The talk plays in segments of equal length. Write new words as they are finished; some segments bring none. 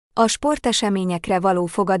A sporteseményekre való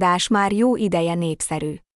fogadás már jó ideje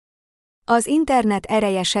népszerű. Az internet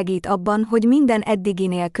ereje segít abban, hogy minden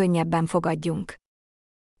eddiginél könnyebben fogadjunk.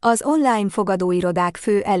 Az online fogadóirodák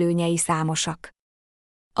fő előnyei számosak.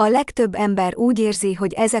 A legtöbb ember úgy érzi,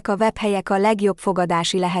 hogy ezek a webhelyek a legjobb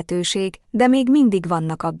fogadási lehetőség, de még mindig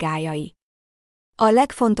vannak aggályai. A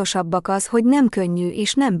legfontosabbak az, hogy nem könnyű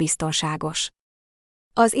és nem biztonságos.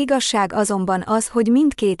 Az igazság azonban az, hogy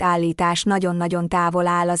mindkét állítás nagyon-nagyon távol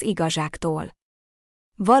áll az igazságtól.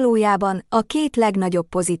 Valójában a két legnagyobb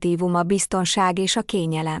pozitívum a biztonság és a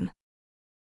kényelem.